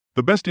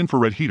The best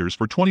infrared heaters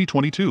for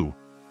 2022.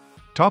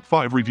 Top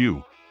 5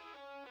 review.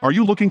 Are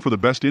you looking for the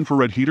best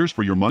infrared heaters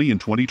for your money in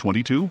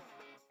 2022?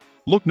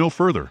 Look no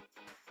further.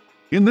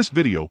 In this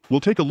video, we'll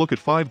take a look at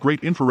 5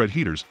 great infrared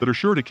heaters that are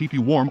sure to keep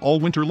you warm all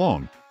winter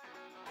long.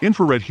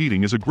 Infrared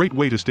heating is a great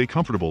way to stay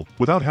comfortable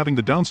without having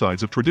the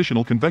downsides of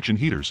traditional convection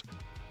heaters.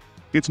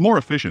 It's more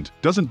efficient,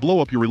 doesn't blow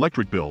up your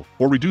electric bill,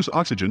 or reduce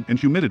oxygen and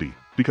humidity,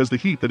 because the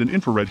heat that an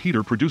infrared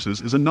heater produces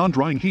is a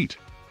non-drying heat.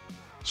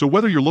 So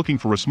whether you're looking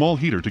for a small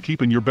heater to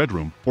keep in your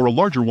bedroom or a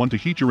larger one to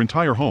heat your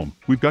entire home,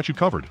 we've got you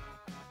covered.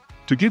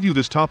 To give you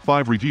this top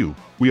 5 review,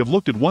 we have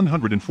looked at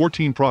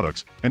 114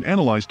 products and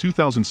analyzed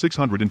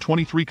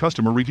 2,623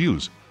 customer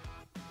reviews.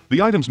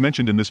 The items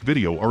mentioned in this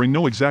video are in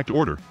no exact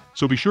order,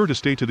 so be sure to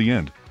stay to the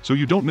end, so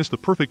you don't miss the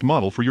perfect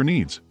model for your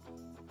needs.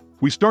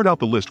 We start out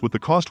the list with the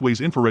COSTWAY's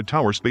infrared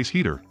tower space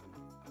heater.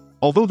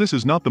 Although this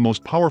is not the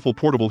most powerful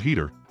portable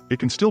heater, it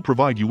can still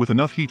provide you with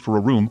enough heat for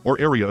a room or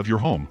area of your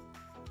home.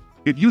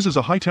 It uses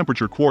a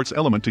high-temperature quartz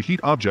element to heat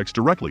objects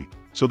directly,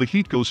 so the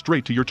heat goes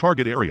straight to your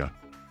target area.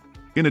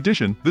 In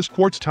addition, this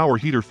quartz tower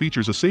heater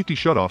features a safety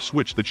shutoff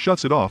switch that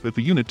shuts it off if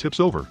the unit tips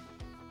over.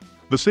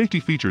 The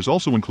safety features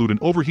also include an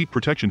overheat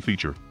protection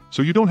feature,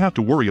 so you don't have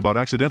to worry about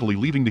accidentally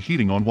leaving the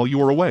heating on while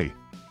you are away.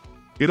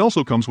 It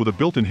also comes with a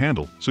built-in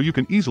handle, so you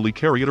can easily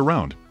carry it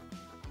around.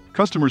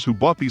 Customers who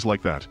bought these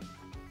like that.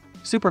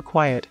 Super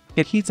quiet,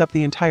 it heats up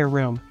the entire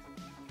room.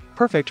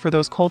 Perfect for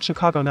those cold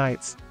Chicago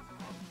nights.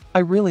 I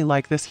really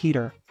like this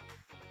heater.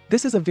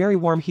 This is a very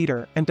warm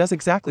heater and does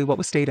exactly what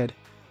was stated.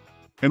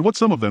 And what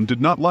some of them did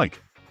not like.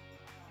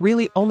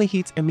 Really only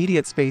heats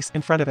immediate space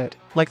in front of it,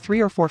 like 3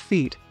 or 4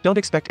 feet, don't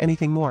expect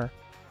anything more.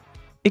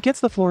 It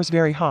gets the floors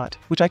very hot,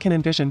 which I can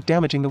envision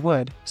damaging the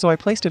wood, so I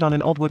placed it on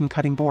an old wooden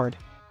cutting board.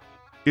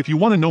 If you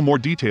want to know more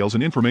details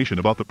and information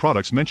about the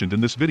products mentioned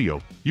in this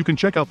video, you can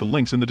check out the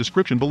links in the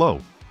description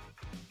below.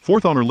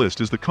 Fourth on our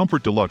list is the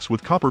Comfort Deluxe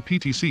with copper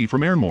PTC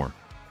from AirNmore.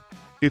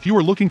 If you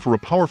are looking for a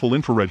powerful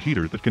infrared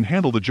heater that can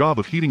handle the job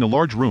of heating a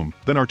large room,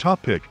 then our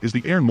top pick is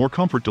the AirNmore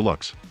Comfort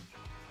Deluxe.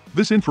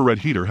 This infrared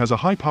heater has a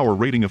high power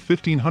rating of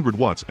 1500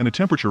 watts and a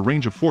temperature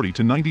range of 40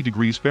 to 90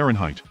 degrees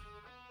Fahrenheit.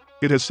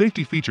 It has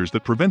safety features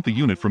that prevent the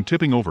unit from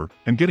tipping over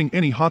and getting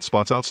any hot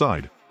spots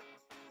outside.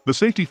 The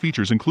safety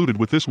features included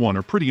with this one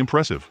are pretty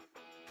impressive.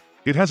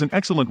 It has an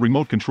excellent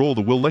remote control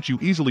that will let you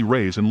easily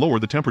raise and lower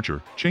the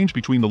temperature, change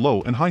between the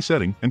low and high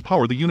setting, and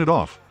power the unit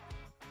off.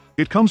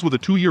 It comes with a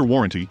 2-year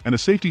warranty and a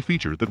safety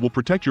feature that will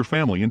protect your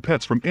family and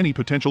pets from any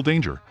potential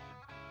danger.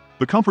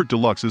 The Comfort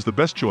Deluxe is the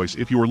best choice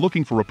if you are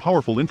looking for a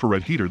powerful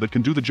infrared heater that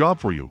can do the job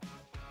for you.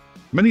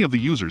 Many of the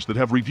users that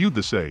have reviewed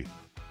this say,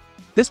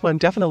 "This one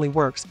definitely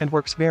works and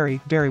works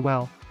very, very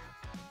well.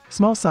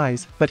 Small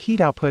size, but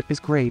heat output is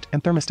great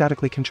and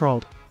thermostatically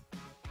controlled.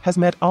 Has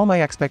met all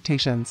my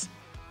expectations."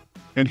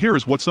 And here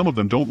is what some of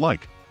them don't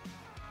like.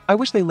 I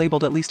wish they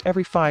labeled at least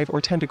every 5 or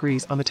 10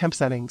 degrees on the temp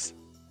settings.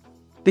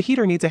 The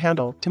heater needs a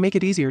handle to make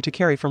it easier to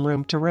carry from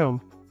room to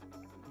room.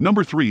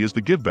 Number 3 is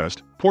the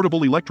GiveBest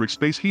Portable Electric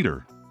Space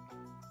Heater.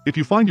 If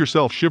you find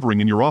yourself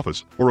shivering in your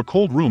office or a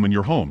cold room in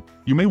your home,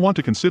 you may want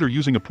to consider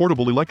using a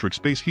portable electric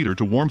space heater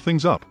to warm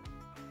things up.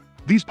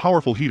 These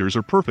powerful heaters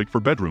are perfect for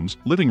bedrooms,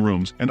 living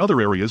rooms, and other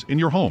areas in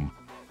your home.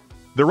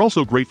 They're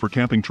also great for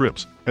camping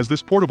trips, as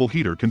this portable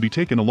heater can be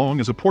taken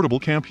along as a portable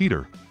camp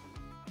heater.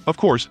 Of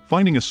course,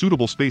 finding a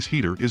suitable space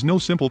heater is no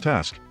simple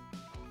task.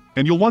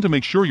 And you'll want to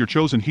make sure your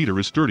chosen heater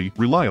is sturdy,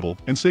 reliable,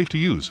 and safe to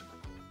use.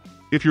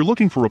 If you're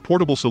looking for a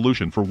portable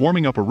solution for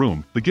warming up a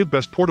room, the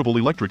GiveBest Portable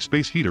Electric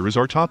Space Heater is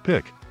our top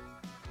pick.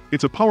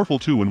 It's a powerful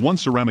 2-in-1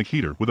 ceramic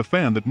heater with a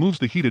fan that moves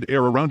the heated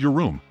air around your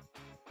room.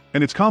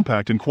 And it's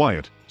compact and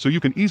quiet, so you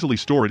can easily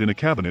store it in a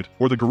cabinet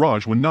or the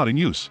garage when not in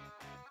use.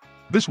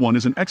 This one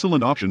is an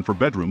excellent option for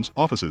bedrooms,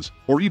 offices,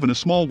 or even a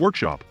small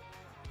workshop.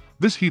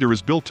 This heater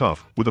is built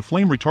tough, with a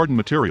flame-retardant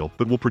material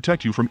that will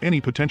protect you from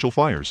any potential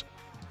fires.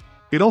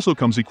 It also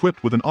comes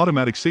equipped with an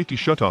automatic safety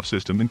shutoff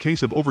system in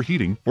case of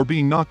overheating or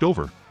being knocked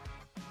over.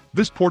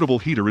 This portable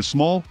heater is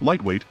small,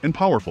 lightweight, and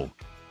powerful.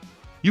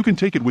 You can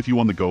take it with you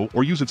on the go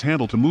or use its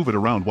handle to move it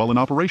around while in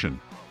operation.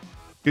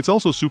 It's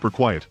also super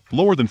quiet,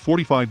 lower than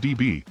 45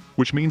 dB,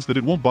 which means that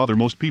it won't bother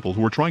most people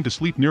who are trying to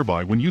sleep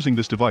nearby when using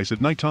this device at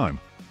nighttime.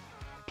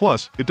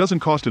 Plus, it doesn't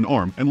cost an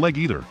arm and leg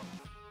either.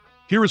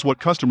 Here is what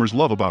customers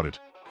love about it.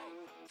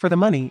 For the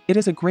money, it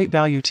is a great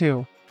value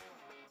too.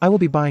 I will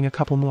be buying a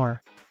couple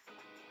more.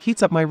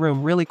 Heats up my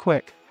room really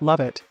quick, love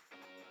it.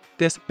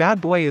 This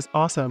bad boy is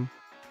awesome.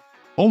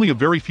 Only a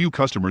very few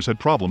customers had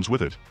problems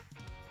with it.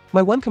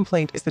 My one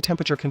complaint is the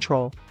temperature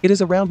control. It is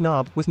a round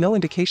knob with no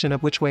indication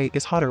of which way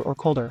is hotter or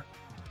colder.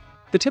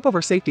 The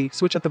tip-over safety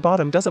switch at the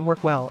bottom doesn't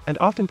work well and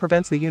often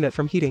prevents the unit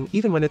from heating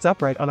even when it's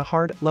upright on a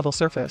hard, level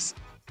surface.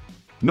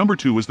 Number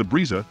 2 is the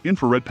Breeza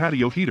Infrared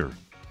Patio Heater.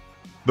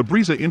 The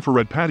Breeza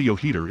Infrared Patio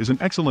Heater is an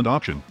excellent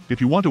option if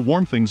you want to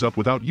warm things up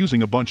without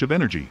using a bunch of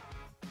energy.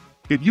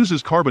 It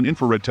uses carbon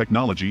infrared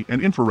technology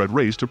and infrared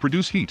rays to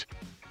produce heat.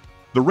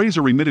 The rays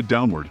are emitted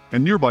downward,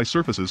 and nearby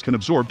surfaces can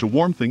absorb to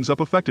warm things up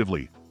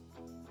effectively.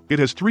 It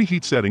has 3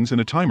 heat settings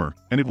and a timer,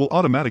 and it will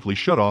automatically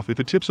shut off if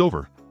it tips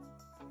over.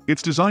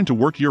 It's designed to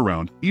work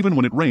year-round, even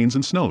when it rains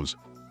and snows.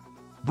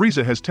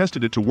 Breeza has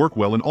tested it to work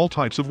well in all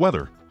types of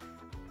weather.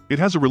 It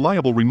has a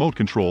reliable remote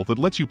control that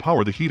lets you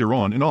power the heater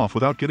on and off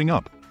without getting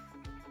up.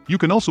 You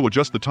can also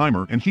adjust the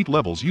timer and heat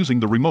levels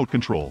using the remote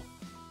control.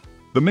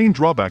 The main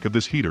drawback of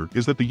this heater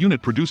is that the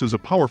unit produces a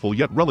powerful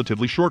yet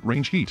relatively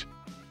short-range heat.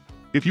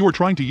 If you are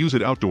trying to use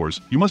it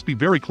outdoors, you must be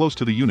very close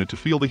to the unit to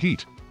feel the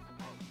heat.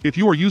 If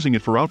you are using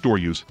it for outdoor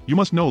use, you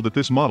must know that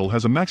this model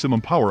has a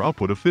maximum power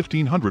output of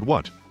 1500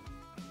 watt.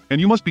 And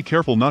you must be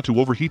careful not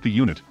to overheat the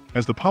unit,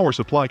 as the power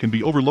supply can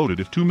be overloaded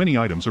if too many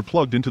items are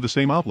plugged into the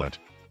same outlet.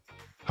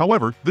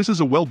 However, this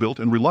is a well-built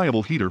and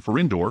reliable heater for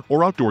indoor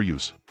or outdoor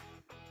use.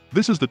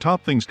 This is the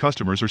top things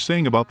customers are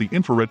saying about the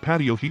infrared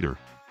patio heater.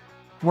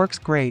 Works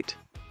great.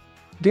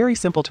 Very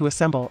simple to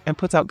assemble and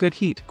puts out good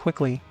heat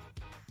quickly.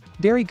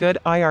 Very good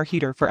IR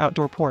heater for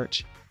outdoor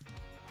porch.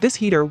 This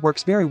heater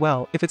works very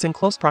well if it's in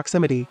close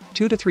proximity,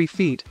 2 to 3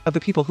 feet, of the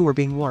people who are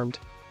being warmed.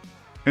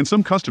 And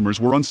some customers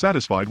were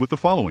unsatisfied with the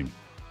following.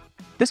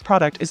 This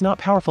product is not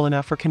powerful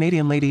enough for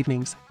Canadian late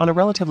evenings, on a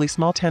relatively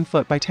small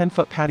 10-foot by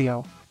 10-foot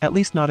patio, at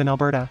least not in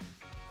Alberta.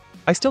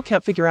 I still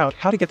can't figure out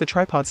how to get the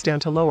tripod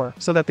stand to lower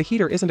so that the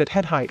heater isn't at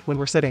head height when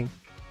we're sitting.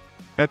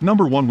 At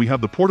number 1 we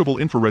have the portable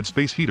infrared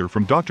space heater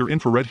from Dr.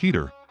 Infrared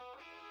Heater.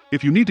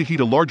 If you need to heat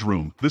a large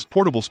room, this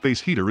portable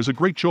space heater is a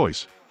great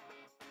choice.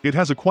 It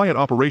has a quiet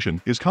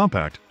operation, is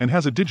compact, and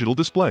has a digital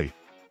display.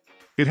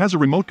 It has a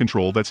remote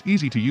control that's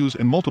easy to use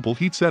and multiple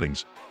heat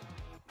settings.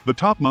 The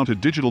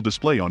top-mounted digital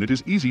display on it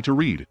is easy to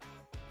read.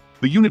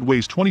 The unit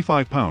weighs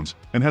 25 pounds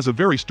and has a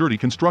very sturdy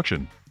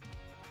construction.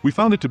 We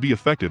found it to be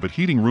effective at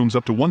heating rooms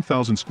up to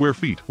 1,000 square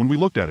feet when we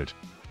looked at it.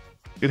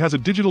 It has a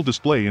digital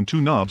display and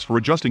 2 knobs for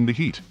adjusting the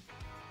heat.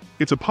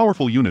 It's a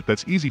powerful unit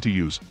that's easy to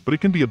use, but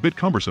it can be a bit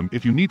cumbersome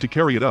if you need to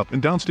carry it up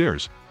and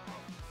downstairs.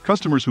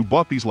 Customers who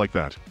bought these like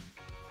that.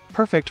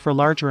 Perfect for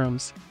large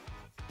rooms.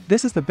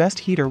 This is the best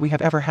heater we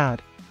have ever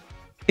had.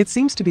 It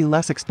seems to be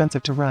less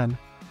expensive to run.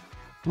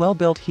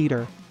 Well-built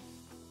heater.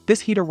 This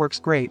heater works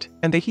great,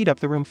 and they heat up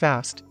the room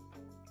fast.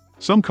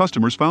 Some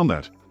customers found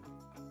that.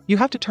 You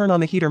have to turn on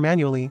the heater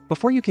manually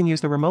before you can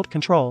use the remote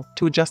control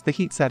to adjust the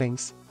heat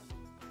settings.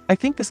 I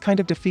think this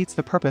kind of defeats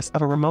the purpose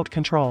of a remote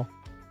control.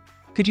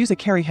 Could use a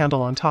carry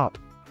handle on top.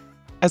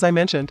 As I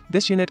mentioned,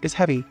 this unit is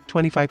heavy,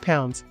 25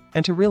 pounds,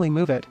 and to really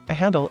move it, a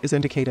handle is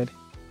indicated.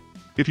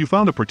 If you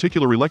found a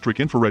particular electric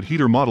infrared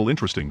heater model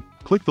interesting,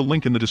 click the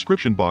link in the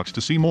description box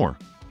to see more.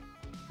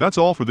 That's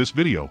all for this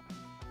video.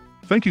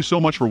 Thank you so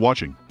much for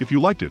watching. If you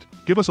liked it,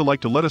 give us a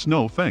like to let us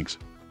know, thanks.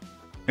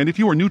 And if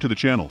you are new to the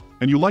channel,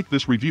 and you liked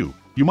this review,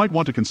 you might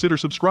want to consider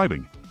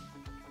subscribing.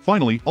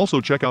 Finally, also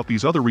check out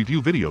these other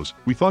review videos,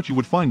 we thought you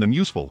would find them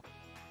useful.